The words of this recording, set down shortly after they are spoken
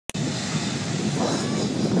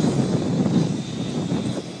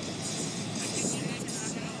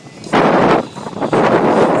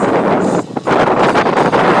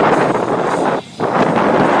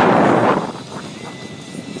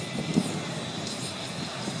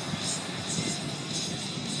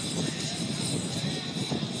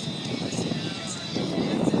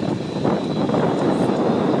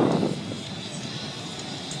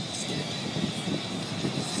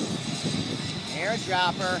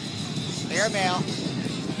dropper. Airmail.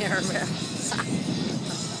 Airmail.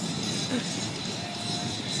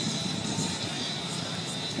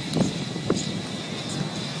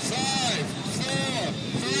 5, 4,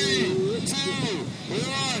 3, 2, 1.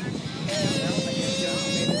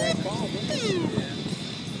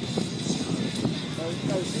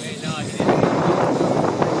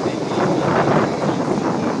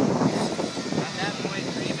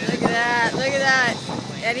 Look at that. Look at that.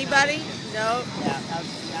 Anybody? Nope. Yeah, that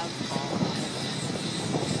was ball.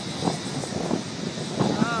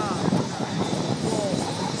 Oh.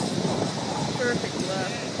 Perfect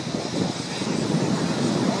look.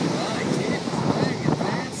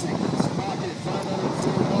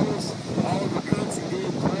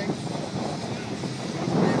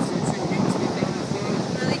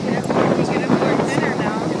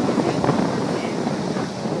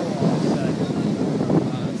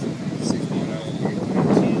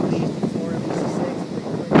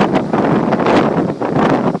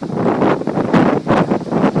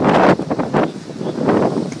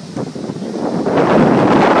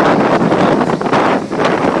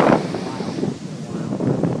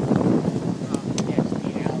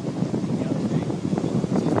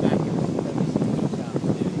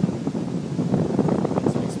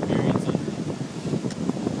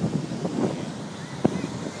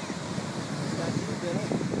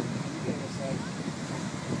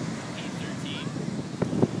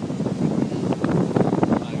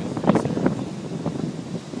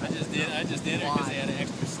 I just did it because they had an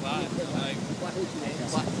extra slot. Like,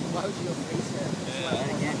 why would you go face there?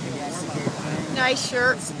 Nice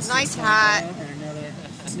shirt, nice hat.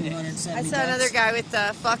 I saw another guy with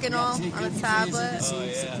the fucking all on a tablet. oh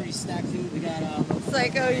yeah. It's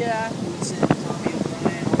like, oh yeah.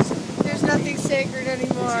 There's nothing sacred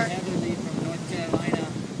anymore.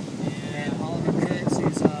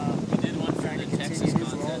 We did one for the Texas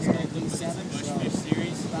contest called the Bushfish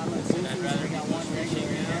Series. And I'd rather go bush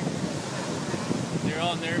fishing now. They're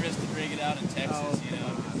all nervous to bring it out in Texas, you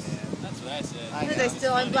know. That's what I said. Are they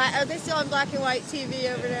still on black? Are they still on black and white TV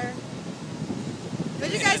over there? What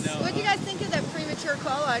do you guys think of that premature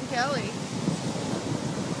call on Kelly?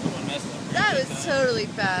 Someone messed up. That was totally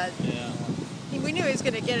bad. Yeah. We knew he was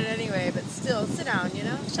going to get it anyway, but still, sit down, you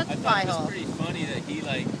know? Shut the pie hole. It was pretty funny that he,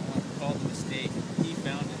 like, called the mistake. He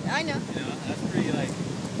found it. I know. You know, that's pretty, like...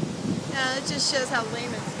 Yeah, it just shows how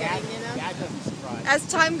lame it's getting, you know? That doesn't surprise me. As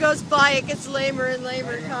time goes by, it gets lamer and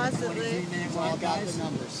lamer constantly. It's all about the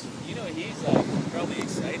numbers. You know, he's, like, probably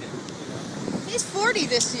excited. He's 40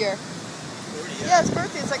 this year. 40, Yeah, his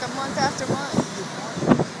birthday is like a month after mine.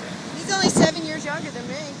 He's only 7 years younger than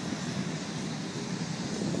me.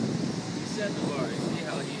 He set the bar. You see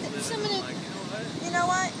how he's living. Like, You know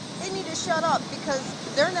what? They need to shut up because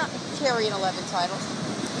they're not carrying 11 titles.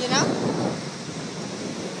 You know?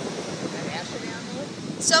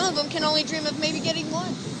 Some of them can only dream of maybe getting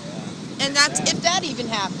one. Yeah. And that's if that even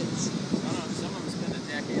happens. Some of them spend a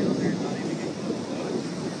decade on there and not even get close to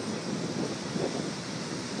it.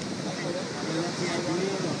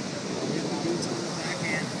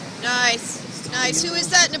 Nice. Nice. Who is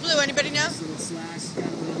that in the blue? Anybody know?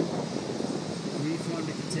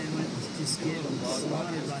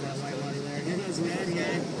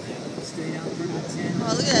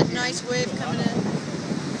 Oh, look at that nice wave coming in.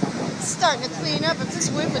 It's starting to clean up. If this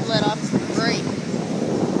wind would let off, it's great.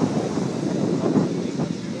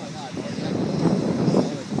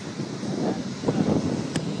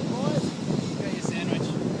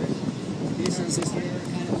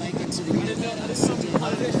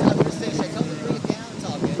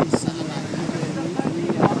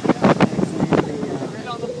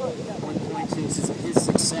 His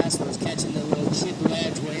success was catching the little chip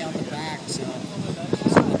ledge way out the back. So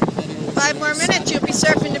 5 more minutes, you'll be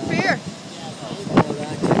surfing the pier.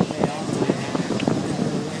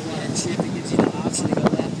 Chip, it gives you the option to go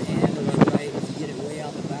left hand or right if you get it way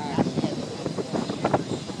out the back.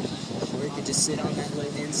 Or you could just sit on that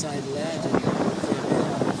little inside ledge and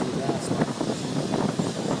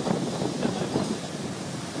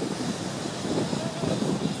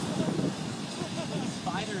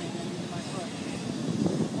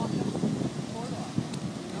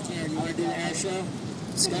you want to do the air show?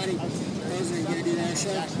 Scotty, Rosen, you going to do the air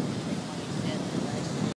show?